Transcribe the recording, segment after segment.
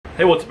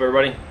Hey, what's up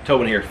everybody?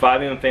 Tobin here,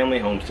 5M Family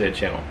Homestead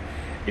channel.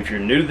 If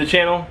you're new to the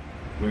channel,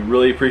 we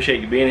really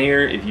appreciate you being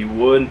here. If you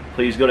would,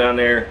 please go down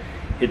there,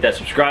 hit that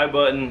subscribe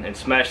button, and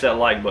smash that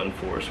like button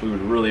for us. We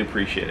would really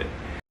appreciate it.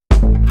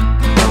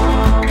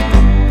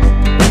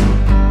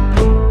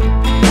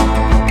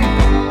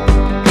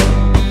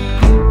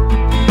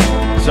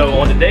 So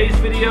on today's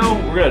video,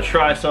 we're going to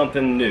try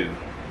something new.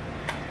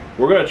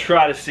 We're going to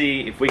try to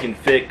see if we can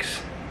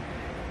fix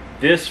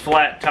this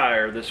flat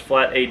tire, this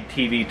flat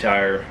ATV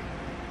tire,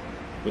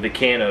 with a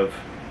can of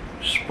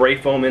spray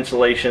foam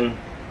insulation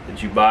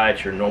that you buy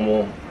at your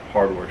normal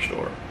hardware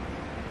store.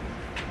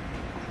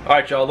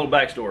 Alright y'all, a little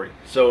backstory.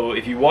 So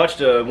if you watched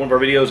one of our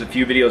videos a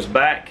few videos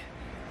back,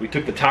 we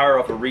took the tire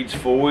off of Reed's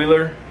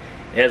four-wheeler.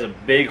 It has a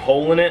big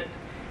hole in it,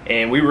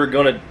 and we were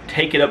going to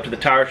take it up to the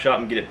tire shop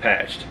and get it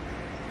patched.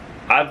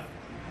 I've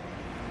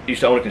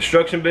used to own a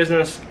construction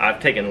business.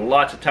 I've taken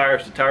lots of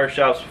tires to tire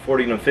shops before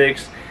getting them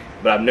fixed,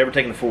 but I've never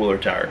taken the four-wheeler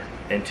tire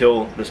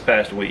until this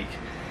past week.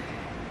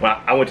 When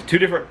I went to two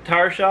different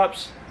tire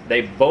shops,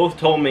 they both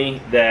told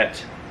me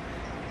that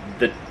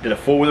a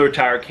four-wheeler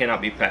tire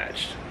cannot be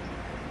patched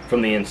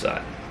from the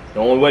inside.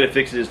 The only way to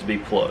fix it is to be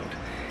plugged.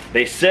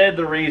 They said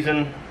the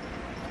reason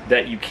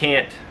that you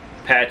can't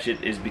patch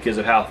it is because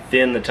of how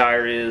thin the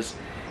tire is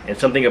and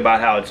something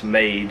about how it's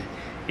made.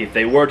 If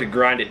they were to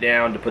grind it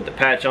down to put the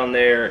patch on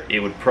there, it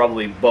would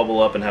probably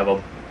bubble up and have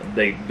a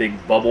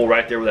big bubble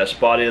right there where that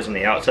spot is on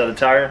the outside of the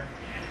tire.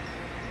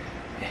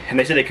 And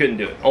they said they couldn't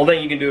do it. Only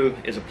thing you can do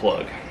is a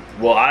plug.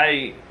 Well,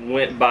 I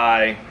went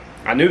by,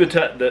 I knew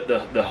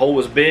the hole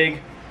was big,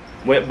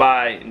 went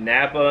by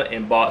Napa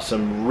and bought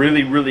some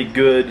really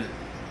good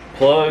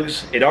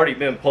plugs. It'd already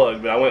been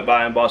plugged, but I went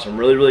by and bought some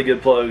really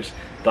good plugs.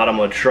 Thought I'm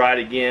gonna try it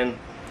again.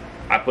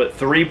 I put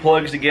 3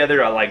 plugs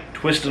together. I like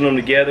twisted them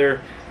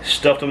together,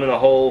 stuffed them in the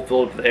hole,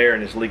 filled it with air,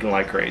 and it's leaking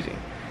like crazy.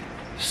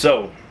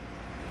 So,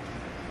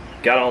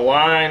 got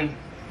online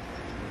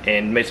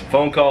and made some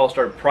phone calls,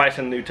 started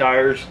pricing new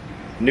tires.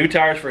 New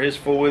tires for his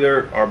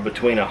four-wheeler are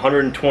between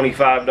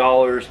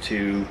 $125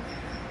 to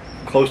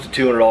close to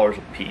 $200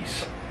 a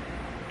piece.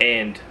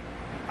 And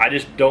I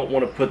just don't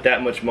want to put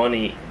that much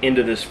money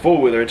into this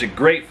four-wheeler. It's a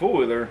great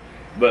four-wheeler,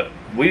 but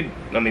we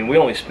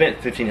only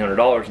spent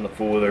 $1,500 on the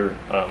four-wheeler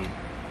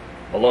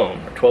alone,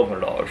 or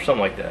 $1,200, something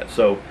like that.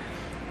 So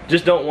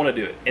just don't want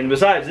to do it. And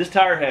besides, this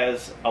tire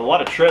has a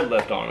lot of tread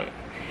left on it.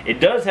 It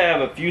does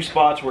have a few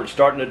spots where it's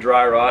starting to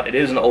dry rot. It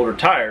is an older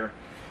tire.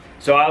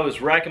 So I was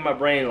racking my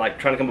brain, like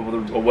trying to come up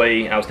with a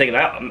way. I was thinking,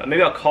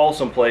 maybe I'll call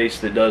some place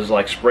that does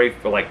like spray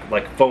for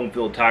like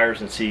foam-filled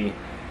tires and see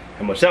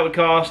how much that would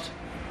cost.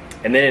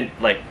 And then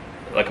like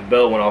a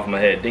bell went off in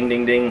my head, ding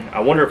ding ding. I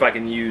wonder if I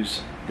can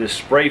use this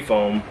spray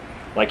foam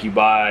like you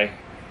buy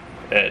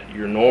at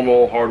your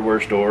normal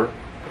hardware store.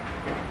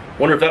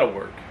 Wonder if that'll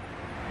work.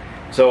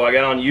 So I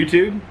got on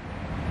YouTube,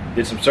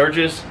 did some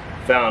searches,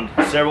 found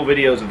several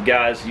videos of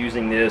guys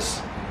using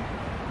this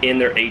in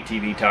their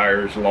ATV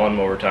tires,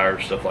 lawnmower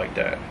tires, stuff like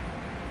that.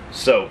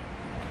 So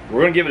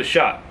we're gonna give it a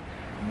shot.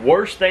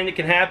 Worst thing that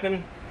can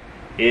happen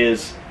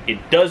is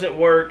it doesn't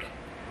work.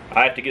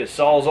 I have to get a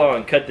Sawzall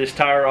and cut this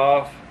tire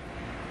off,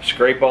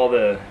 scrape all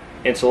the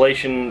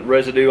insulation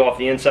residue off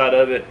the inside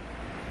of it,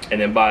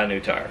 and then buy a new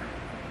tire.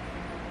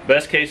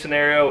 Best case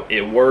scenario,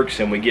 it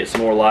works and we get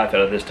some more life out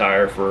of this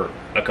tire for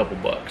a couple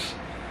bucks.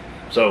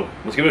 So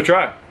let's give it a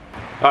try.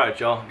 Alright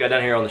y'all, got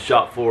down here on the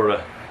shop floor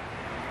to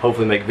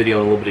hopefully make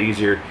video a little bit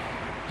easier.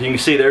 As you can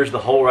see, there's the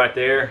hole right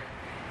there.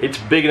 It's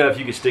big enough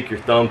you can stick your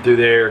thumb through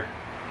there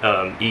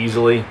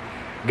easily.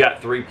 Got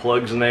 3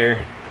 plugs in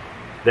there.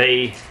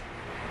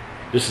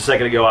 Just a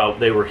second ago,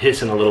 they were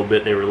hissing a little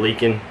bit. They were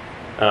leaking.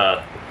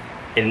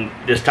 And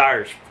this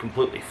tire is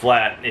completely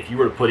flat. If you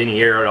were to put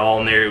any air at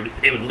all in there,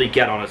 it would leak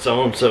out on its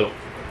own. So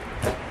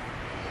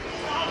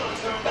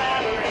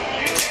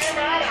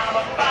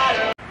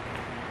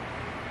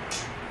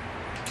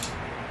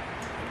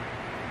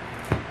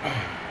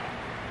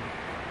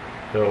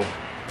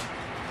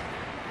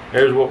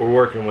there's what we're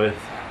working with.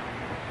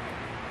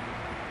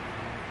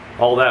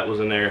 All that was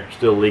in there,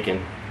 still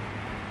leaking.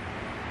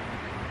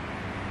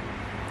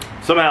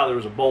 Somehow there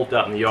was a bolt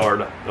out in the yard.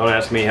 Don't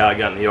ask me how I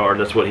got in the yard,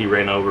 that's what he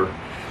ran over.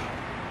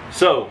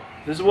 So,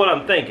 this is what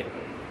I'm thinking.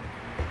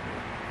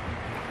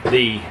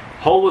 The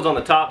hole was on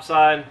the top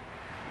side,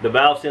 the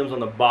valve stem's on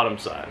the bottom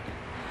side.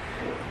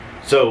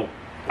 So,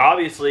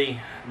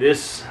 obviously,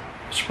 this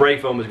spray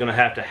foam is going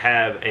to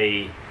have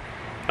a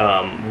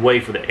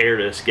way for the air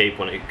to escape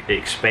when it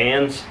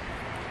expands.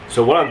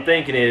 So what I'm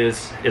thinking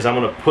is I'm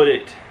going to put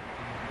it,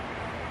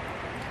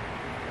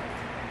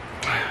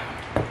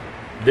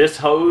 this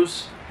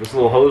hose, this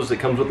little hose that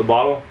comes with the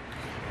bottle,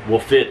 will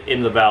fit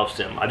in the valve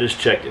stem. I just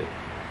checked it.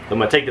 So I'm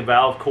going to take the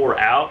valve core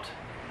out.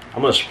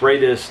 I'm going to spray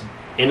this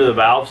into the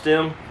valve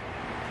stem,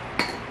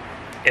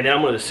 and then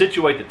I'm going to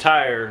situate the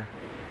tire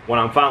when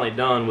I'm finally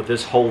done with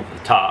this hole at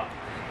the top.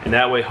 And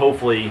that way,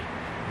 hopefully,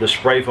 the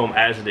spray foam,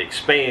 as it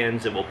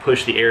expands, it will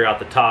push the air out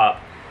the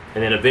top,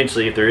 and then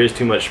eventually, if there is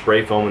too much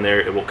spray foam in there,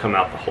 it will come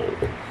out the hole.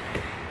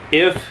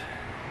 If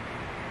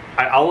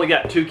I only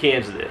got 2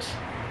 cans of this,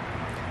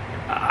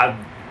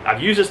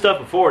 I've used this stuff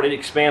before and it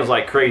expands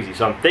like crazy.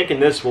 So I'm thinking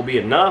this will be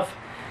enough.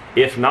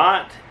 If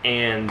not,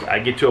 and I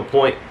get to a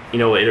point, you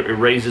know, it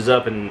raises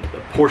up and a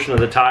portion of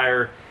the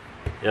tire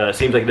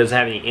seems like it doesn't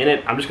have any in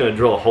it, I'm just going to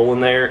drill a hole in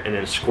there and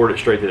then squirt it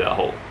straight through that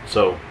hole.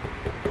 So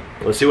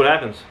let's see what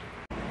happens.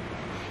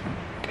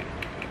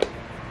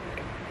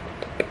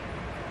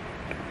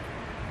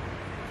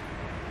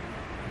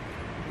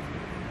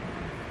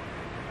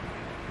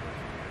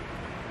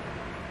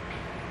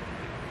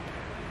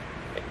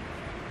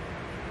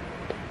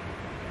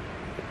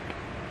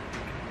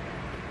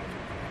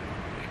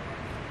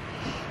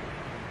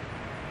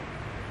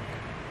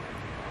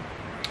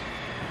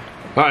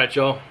 Alright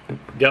y'all,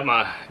 got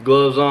my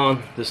gloves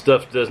on. This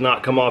stuff does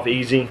not come off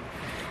easy.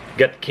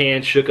 Got the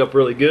can shook up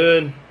really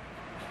good.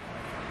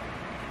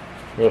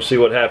 We'll see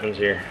what happens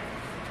here.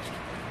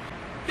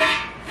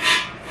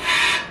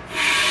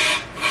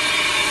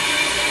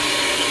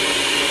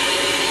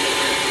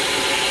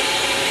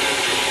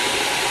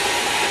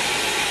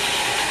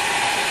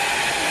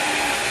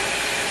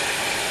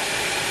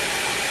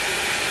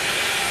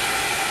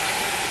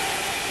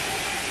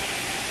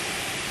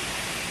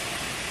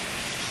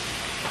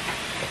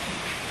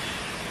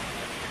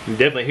 You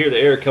can definitely hear the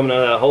air coming out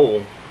of that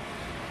hole.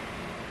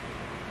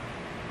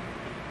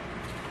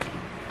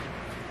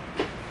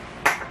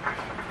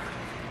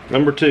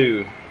 Number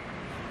 2.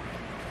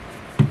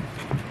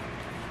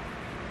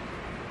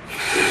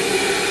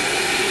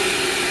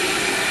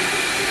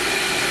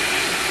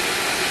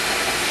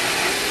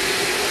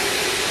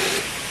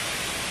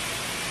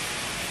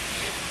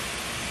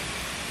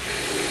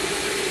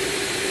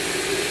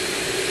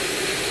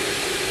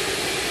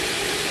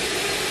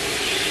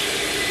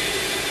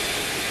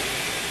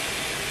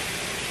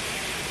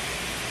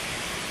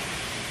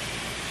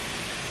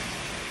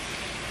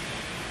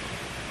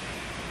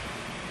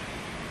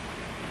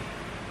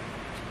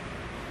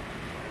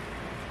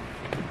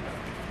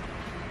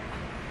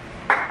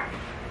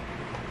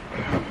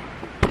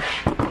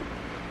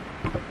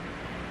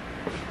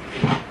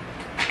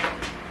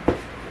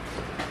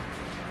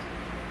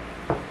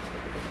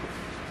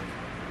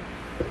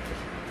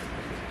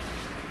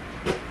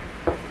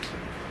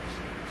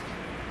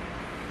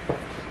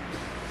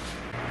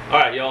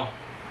 Alright y'all.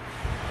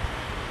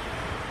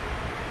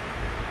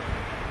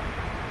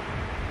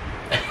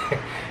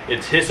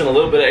 It's hissing a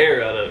little bit of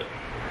air out of it.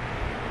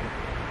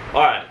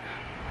 Alright.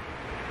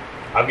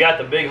 I've got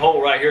the big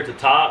hole right here at the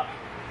top,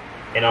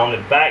 and on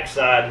the back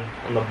side,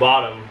 on the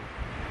bottom,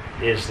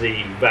 is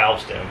the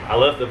valve stem. I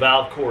left the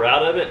valve core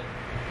out of it.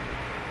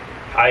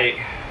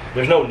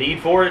 There's no need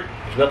for it.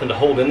 There's nothing to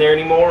hold in there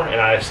anymore,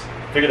 and I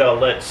figured I'll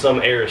let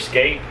some air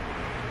escape.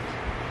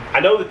 I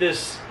know that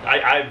this,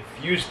 I've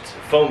used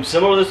foam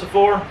similar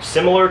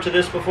to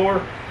this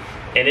before,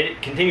 and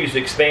it continues to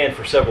expand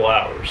for several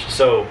hours.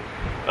 So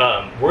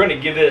we're going to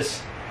give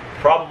this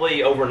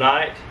probably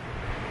overnight,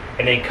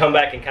 and then come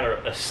back and kind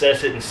of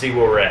assess it and see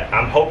where we're at.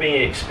 I'm hoping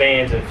it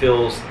expands and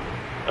fills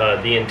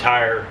the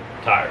entire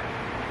tire.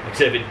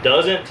 Except if it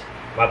doesn't,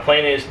 my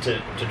plan is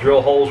to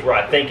drill holes where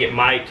I think it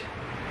might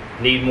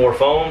need more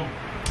foam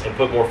and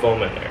put more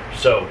foam in there.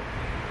 So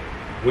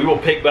we will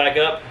pick back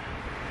up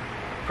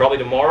probably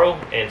tomorrow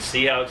and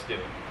see how it's doing.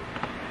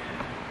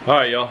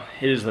 Alright y'all,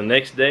 it is the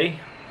next day.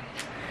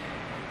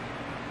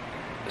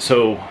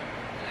 So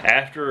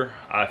after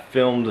I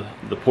filmed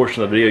the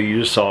portion of the video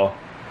you just saw,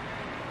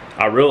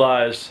 I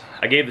realized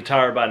I gave the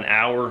tire about an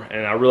hour,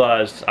 and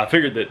I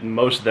figured that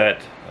most of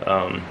that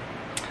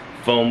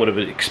foam would have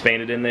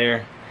expanded in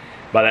there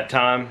by that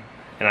time,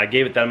 and I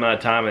gave it that amount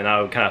of time, and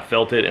I kind of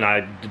felt it, and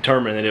I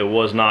determined that it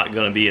was not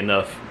going to be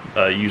enough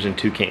using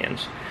 2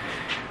 cans.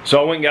 So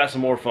I went and got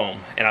some more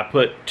foam, and I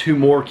put 2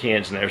 more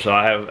cans in there. So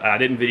I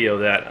didn't video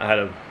that. I had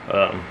a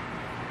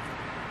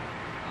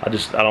I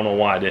don't know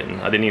why I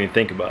didn't even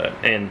think about it.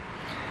 And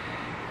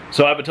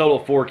so I have a total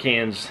of 4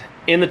 cans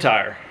in the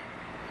tire.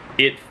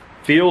 It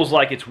feels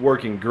like it's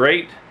working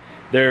great.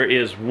 There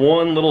is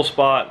one little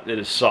spot that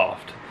is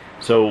soft.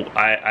 So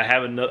I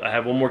have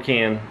 1 more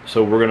can.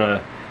 So we're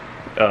gonna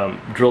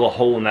drill a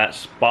hole in that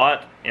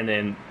spot and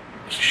then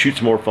shoot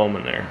some more foam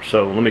in there.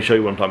 So let me show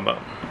you what I'm talking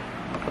about.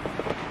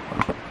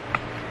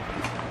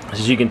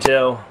 As you can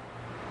tell,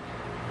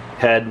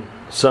 had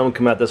some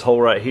come out this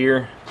hole right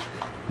here,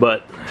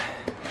 but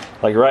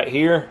like right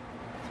here,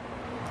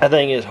 that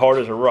thing is hard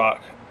as a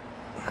rock.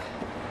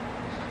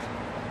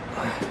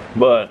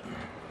 But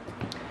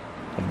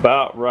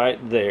about right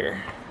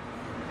there,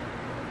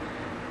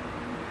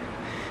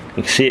 you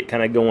can see it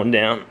kind of going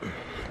down,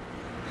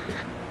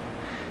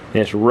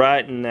 and it's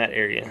right in that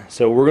area.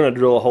 So we're going to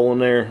drill a hole in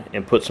there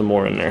and put some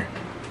more in there.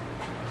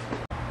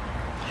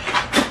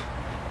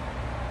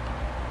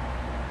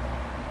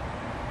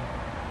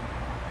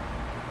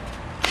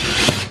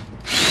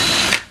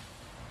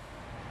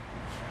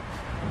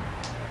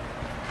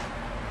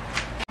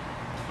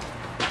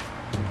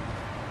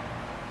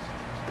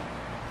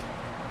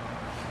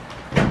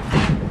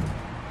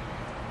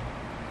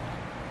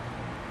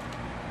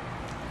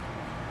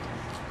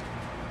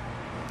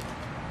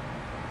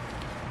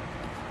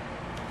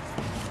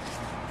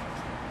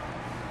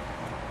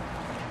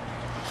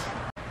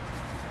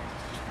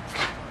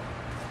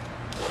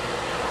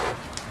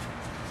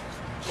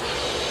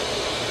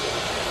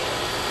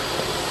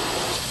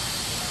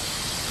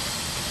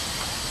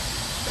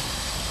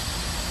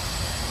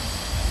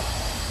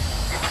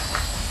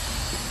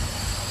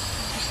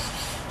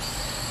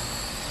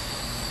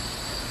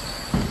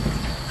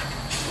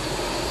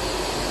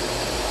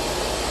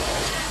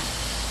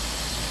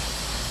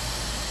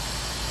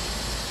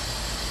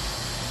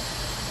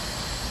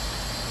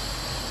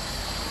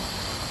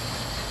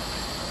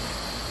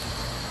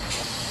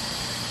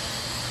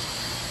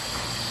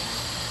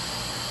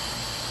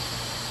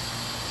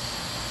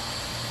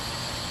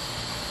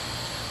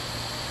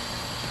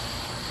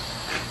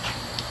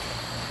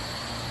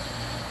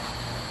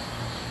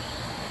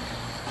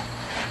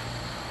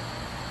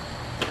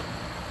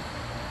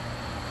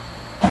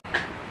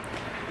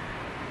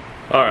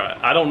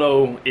 I don't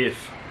know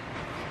if,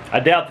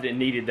 I doubt that it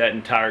needed that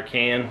entire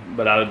can,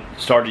 but I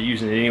started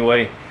using it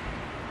anyway.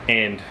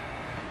 And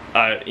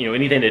you know,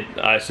 anything that,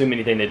 I assume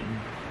anything that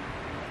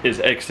is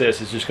excess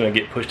is just gonna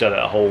get pushed out of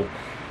that hole.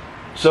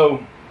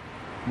 So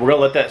we're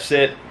gonna let that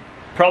sit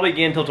probably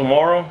again until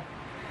tomorrow,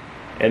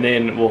 and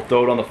then we'll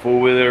throw it on the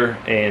four-wheeler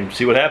and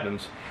see what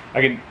happens.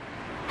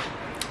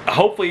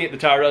 Hopefully the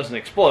tire doesn't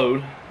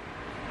explode.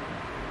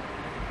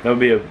 That would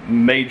be a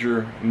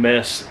major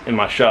mess in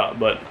my shop,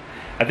 but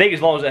I think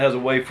as long as it has a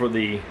way for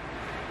the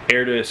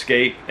air to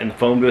escape and the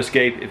foam to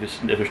escape,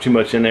 if there's too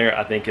much in there,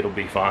 I think it'll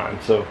be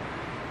fine. So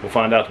we'll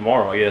find out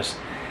tomorrow, I guess.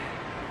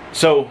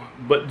 So,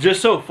 but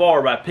just so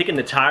far, by picking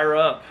the tire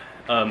up,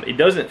 it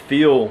doesn't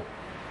feel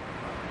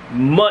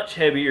much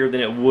heavier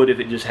than it would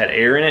if it just had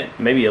air in it,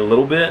 maybe a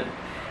little bit.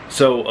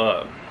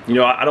 So, you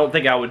know, I don't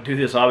think I would do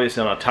this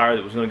obviously on a tire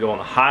that was going to go on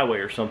the highway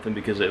or something,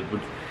 because it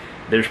would,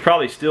 there's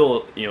probably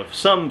still, you know,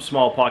 some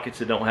small pockets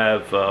that don't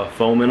have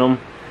foam in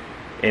them,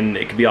 and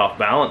it could be off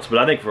balance. But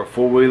I think for a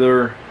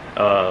four-wheeler,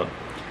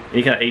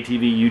 any kind of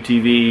ATV,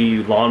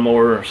 UTV,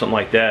 lawnmower, or something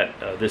like that,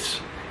 this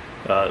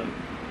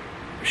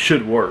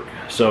should work.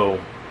 So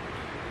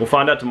we'll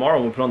find out tomorrow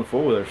when we put on the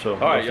four-wheeler. So all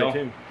right, y'all,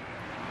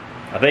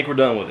 I think we're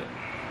done with it.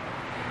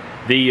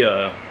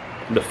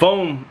 The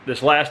foam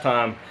this last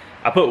time,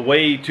 I put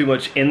way too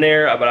much in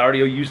there, but I already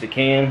used the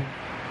can,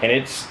 and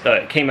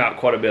it came out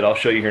quite a bit. I'll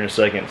show you here in a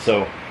second.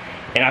 So,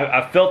 and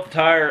I felt the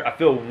tire. I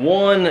feel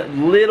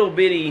one little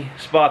bitty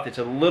spot that's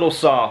a little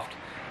soft,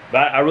 but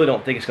I really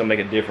don't think it's gonna make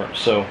a difference.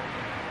 So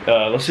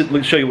let's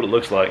show you what it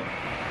looks like.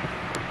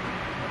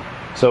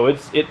 So it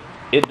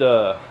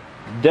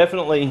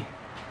definitely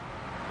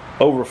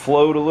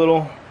overflowed a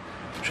little.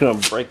 I'm just gonna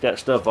break that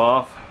stuff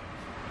off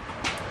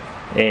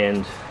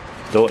and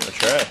throw it in the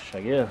trash,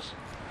 I guess.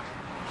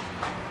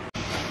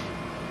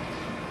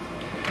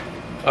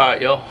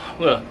 Alright, y'all, I'm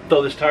gonna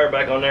throw this tire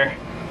back on there.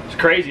 It's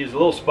crazy, there's a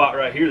little spot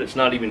right here that's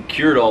not even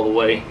cured all the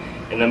way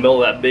in the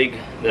middle of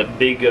that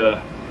big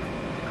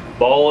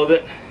ball of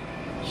it.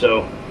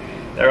 So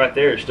that right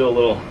there is still a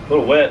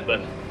little wet, but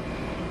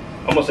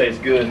I'm gonna say it's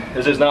good.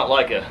 This is not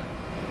like a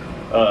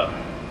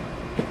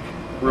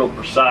real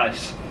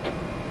precise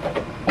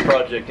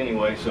project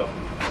anyway, so.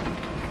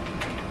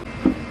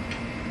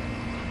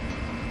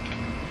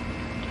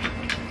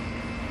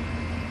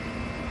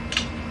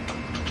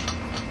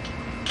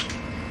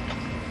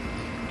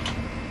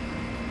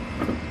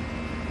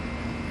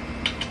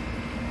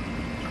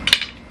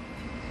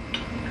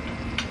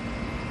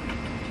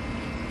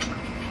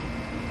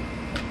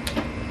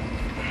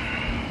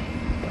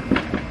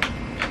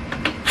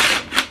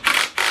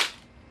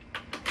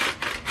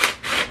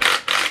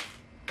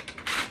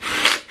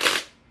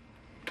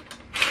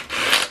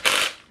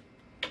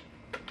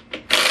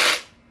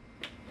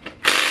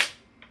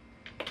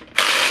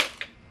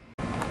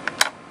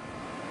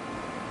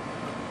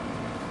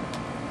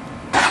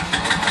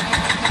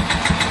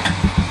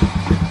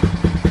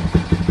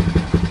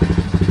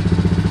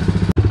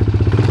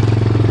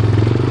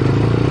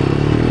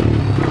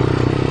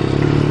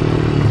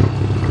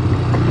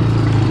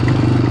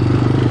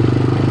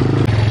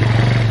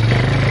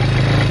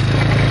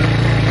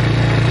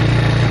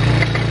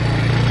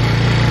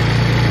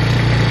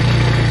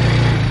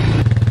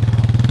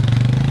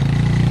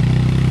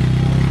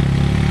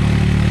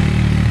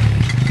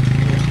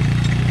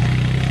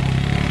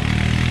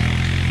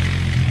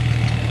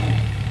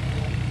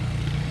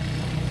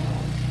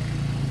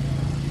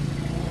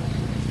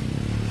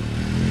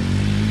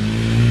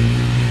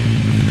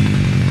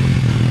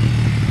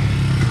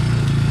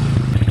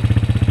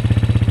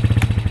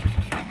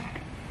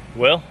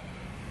 Well,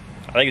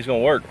 I think it's gonna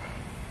work.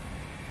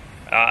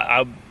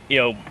 You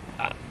know,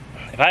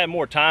 if I had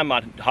more time,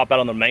 I'd hop out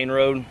on the main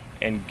road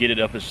and get it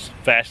up as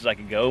fast as I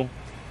could go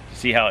to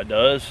see how it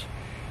does.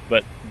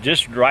 But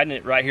just riding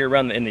it right here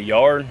around in the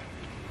yard,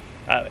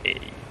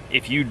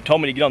 if you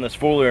told me to get on this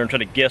four-wheeler and try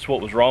to guess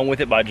what was wrong with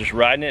it by just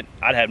riding it,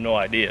 I'd have no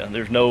idea.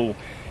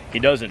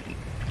 It doesn't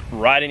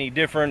ride any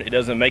different, it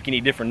doesn't make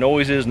any different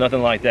noises,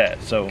 nothing like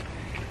that. So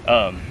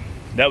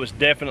that was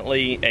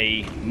definitely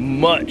a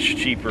much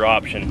cheaper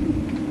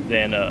option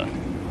than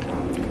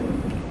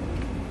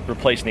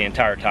replacing the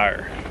entire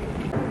tire.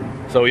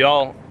 So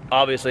y'all,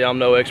 obviously I'm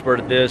no expert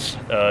at this,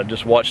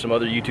 just watched some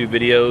other YouTube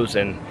videos,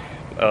 and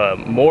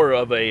more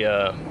of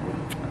a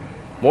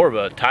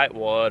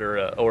tightwad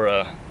or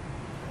a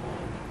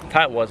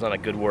tightwad's not a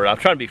good word. I'm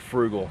trying to be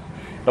frugal.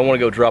 I don't want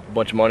to go drop a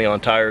bunch of money on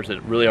tires that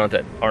really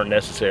aren't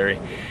necessary.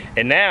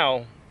 And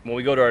now when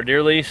we go to our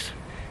deer lease,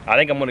 I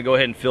think I'm going to go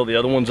ahead and fill the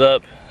other ones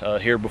up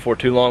here before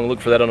too long.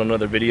 Look for that on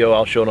another video.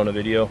 I'll show it on a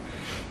video.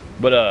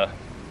 But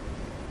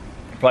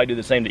probably do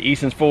the same to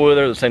Easton's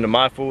four-wheeler, the same to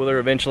my four-wheeler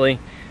eventually,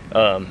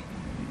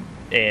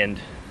 and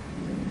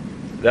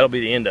that'll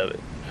be the end of it.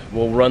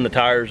 We'll run the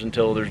tires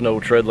until there's no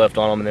tread left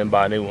on them, and then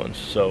buy new ones.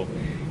 So,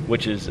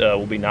 which is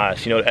will be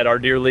nice. You know, at our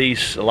deer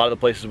lease, a lot of the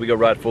places we go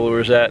ride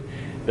four-wheelers at,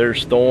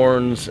 there's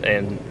thorns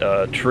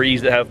and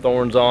trees that have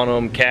thorns on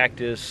them,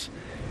 cactus.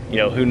 You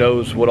know, who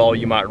knows what all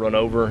you might run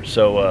over.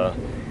 So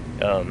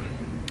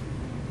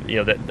you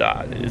know,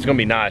 that it's going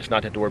to be nice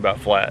not to have to worry about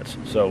flats.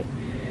 So,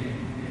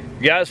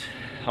 guys,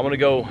 I'm going to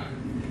go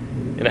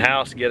in the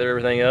house, gather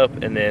everything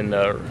up, and then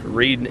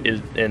Reed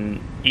and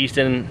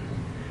Easton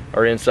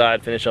are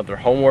inside finishing up their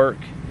homework,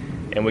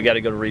 and we got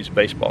to go to Reed's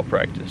baseball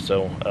practice.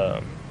 So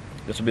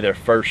this will be their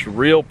first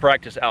real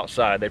practice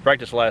outside. They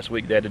practiced last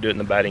week. They had to do it in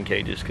the batting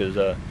cages because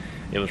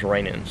it was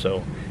raining.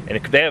 So,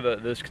 and they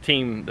have this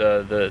team,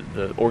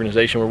 the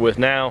organization we're with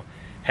now,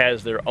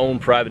 has their own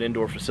private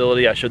indoor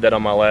facility. I showed that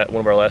on my one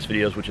of our last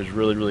videos, which is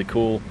really, really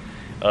cool.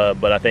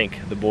 But I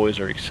think the boys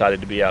are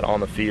excited to be out on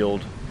the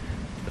field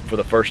for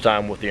the first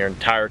time with their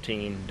entire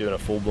team doing a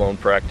full-blown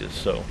practice.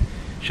 So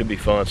should be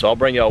fun. So I'll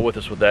bring y'all with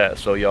us with that.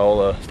 So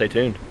y'all stay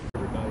tuned.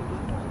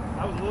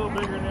 I was a little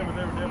bigger than them, but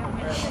they were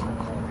definitely faster.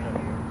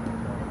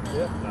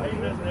 Yeah, he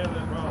doesn't have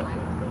that problem.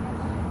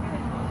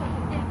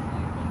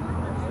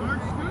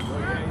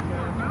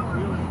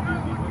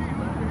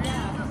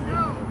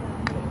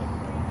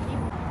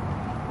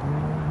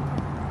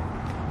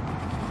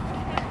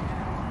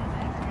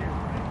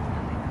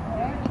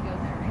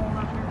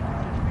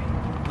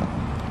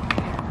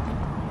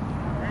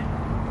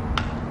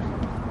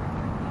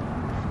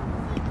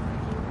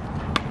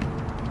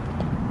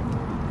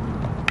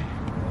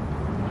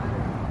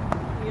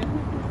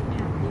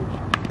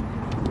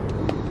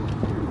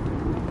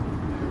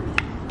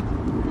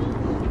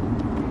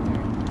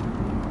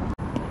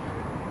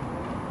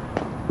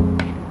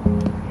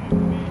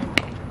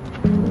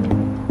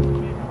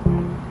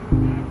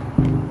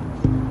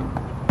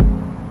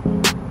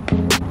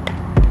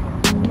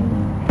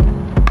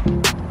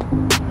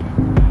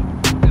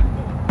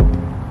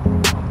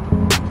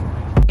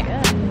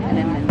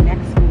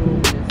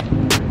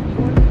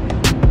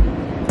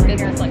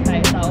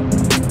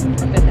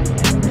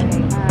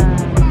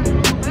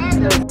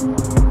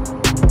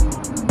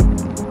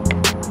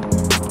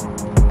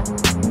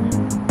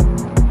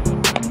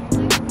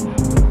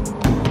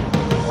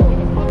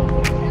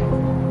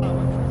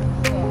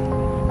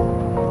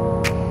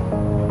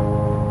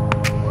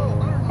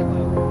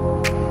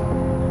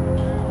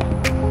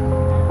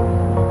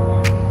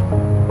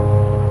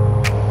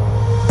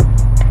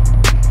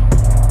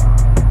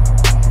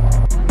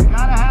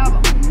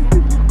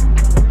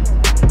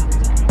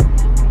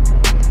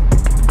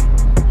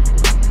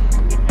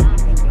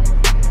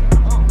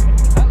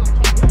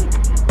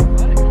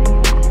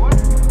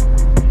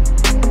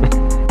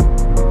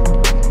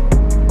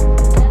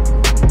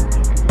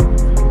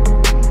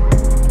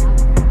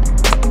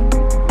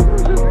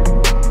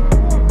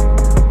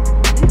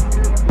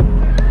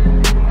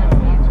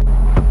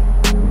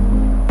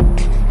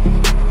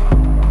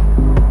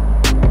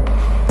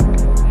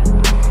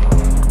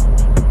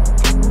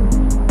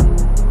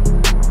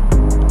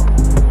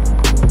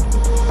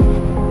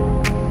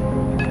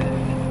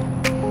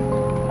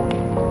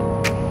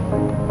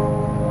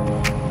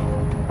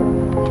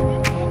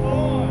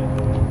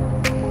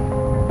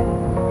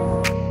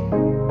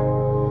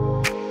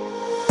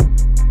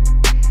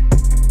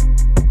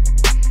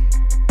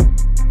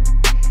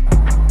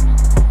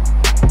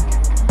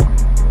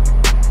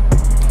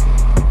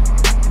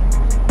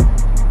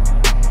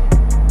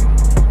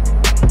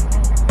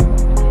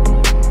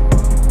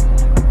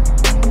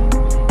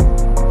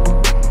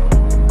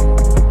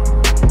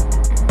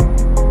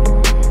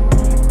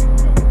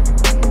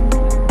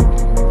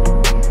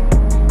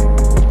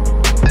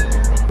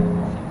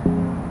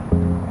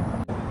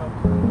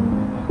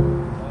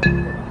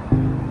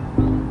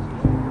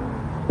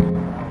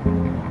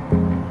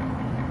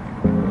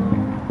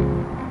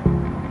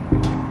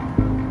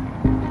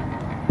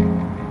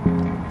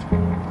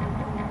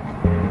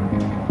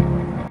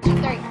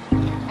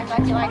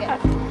 You like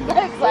it?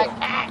 Looks like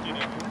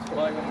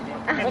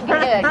looking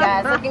good,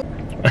 guys.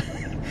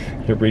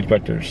 Looking. Your Reed's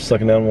back there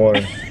sucking down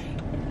water.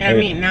 I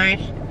mean,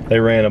 nice. They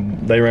ran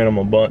them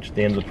a bunch at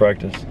the end of the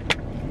practice.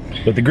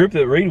 But the group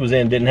that Reed was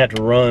in didn't have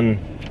to run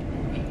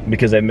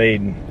because they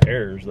made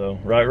errors, though,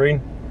 right, Reed?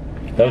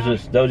 That was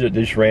just they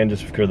just ran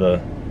just because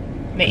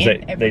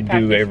they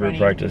do every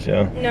practice,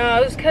 yeah. No,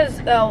 it was because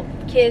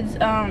kids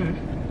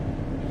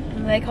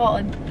they call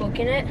it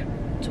booking it.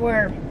 It's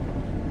where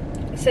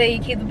say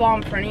you keep the ball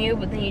in front of you,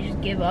 but then you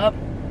just give up.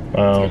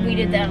 We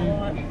did that a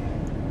lot.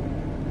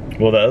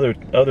 Well, the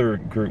other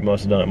group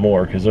must have done it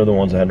more because they're the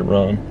ones that had to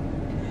run.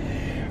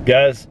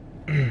 Guys,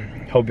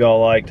 hope y'all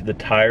liked the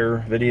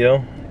tire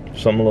video.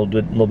 Something a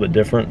little bit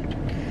different.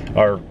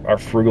 Our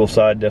frugal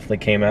side definitely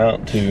came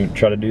out to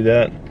try to do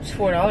that. It's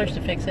 $4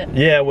 to fix it.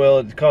 Yeah, well,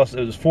 it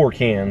was 4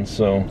 cans,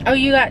 so. Oh,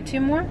 you got 2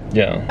 more?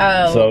 Yeah.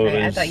 Oh, so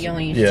okay. I thought you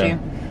only used 2.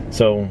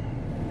 So,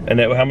 and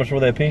how much were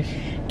they a piece?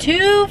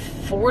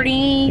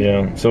 $2.40.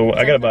 Yeah. So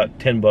I got about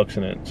 $10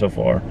 in it so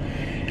far.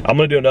 I'm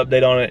gonna do an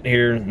update on it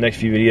here in the next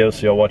few videos,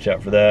 so y'all watch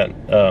out for that.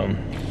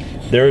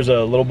 There's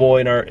a little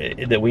boy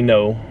that we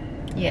know.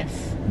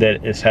 Yes.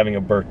 That is having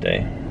a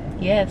birthday.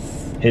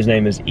 Yes. His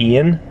name is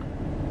Ian.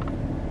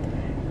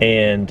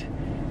 And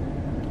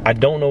I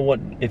don't know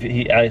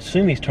I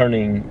assume he's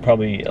turning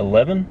probably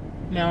 11?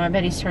 No, I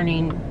bet he's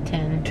turning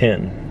 10.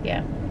 10.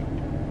 Yeah.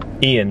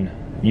 Ian,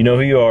 you know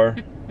who you are.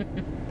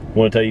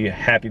 want to tell you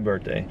happy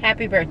birthday.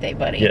 Happy birthday,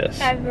 buddy. Yes.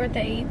 Happy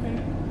birthday,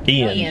 Ethan.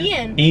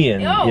 Ian.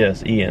 Ian. Oh.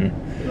 Yes, Ian.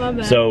 My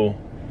bad. So,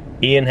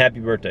 Ian, happy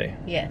birthday.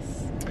 Yes.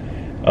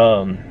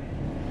 Hope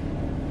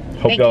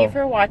Thank you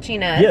for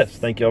watching us. Yes,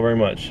 thank y'all very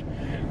much.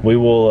 We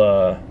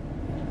will,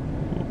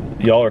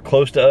 y'all are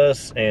close to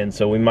us, and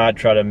so we might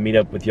try to meet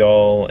up with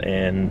y'all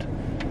and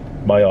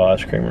buy y'all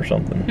ice cream or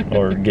something,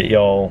 or get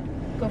y'all.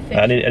 Go fish.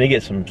 I need to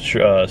get some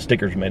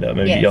stickers made up.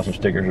 Maybe get y'all some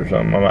stickers or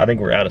something. I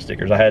think we're out of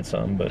stickers. I had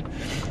some, but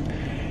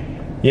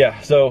yeah.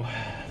 So,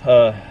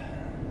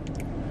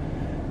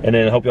 and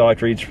then I hope y'all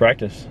like Reed's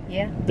practice.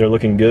 Yeah. They're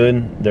looking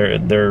good.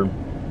 They're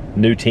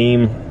new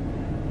team.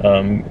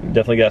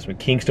 Definitely got some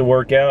kinks to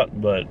work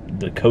out, but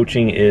the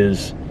coaching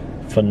is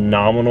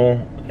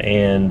phenomenal,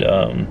 and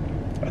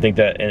I think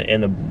that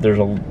there's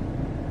a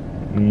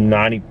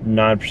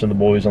 99% of the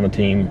boys on the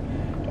team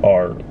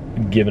are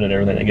giving it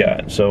everything they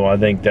got. So I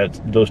think that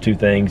those two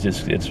things,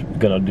 it's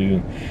gonna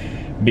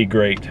be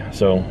great.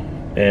 So,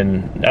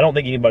 and I don't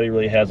think anybody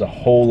really has a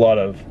whole lot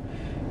of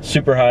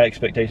super high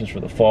expectations for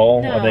the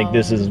fall. No. I think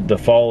the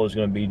fall is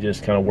going to be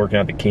just kind of working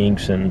out the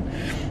kinks and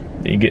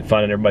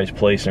finding everybody's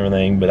place and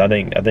everything. But I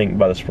think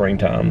by the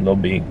springtime they'll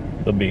be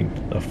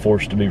a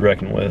force to be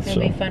reckoned with.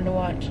 It'll be fun to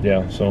watch.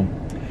 Yeah. So,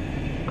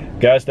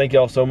 guys, thank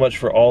y'all so much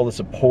for all the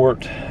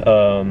support.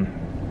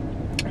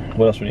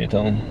 What else we need to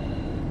tell them?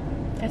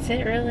 That's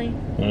it, really.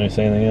 Want to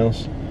say anything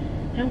else?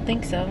 I don't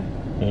think so.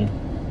 Yeah.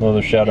 No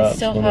other shout outs. It's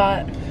still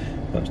hot.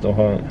 It's still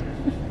hot.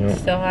 Yep.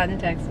 It's still hot in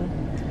Texas.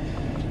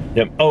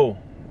 Yep. Oh,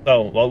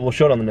 well, we'll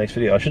show it on the next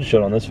video. I should show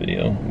it on this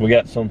video. We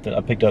got something. I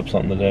picked up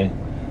something today.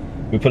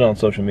 We put it on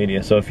social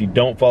media. So if you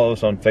don't follow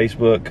us on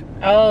Facebook,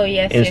 oh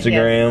yes,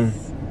 Instagram,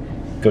 yes.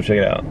 Go check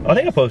it out. I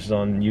think I posted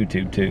on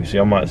YouTube too, so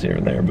y'all might see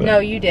it there. But no,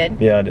 you did.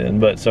 Yeah, I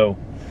did. But so,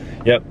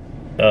 yep,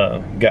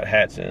 got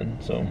hats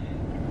in. So,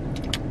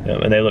 yeah,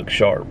 and they look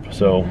sharp.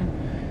 So.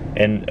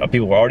 And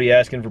people were already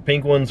asking for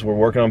pink ones. We're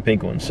working on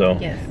pink ones, so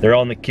yes. They're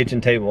on the kitchen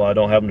table. I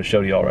don't have them to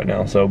show to y'all right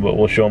now, so but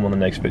we'll show them on the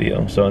next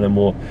video. So and then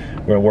we're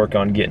gonna work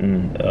on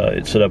getting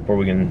it set up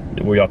where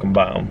y'all can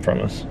buy them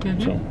from us.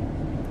 So,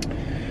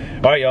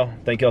 all right, y'all.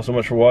 Thank y'all so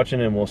much for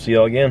watching, and we'll see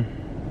y'all again.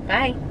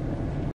 Bye.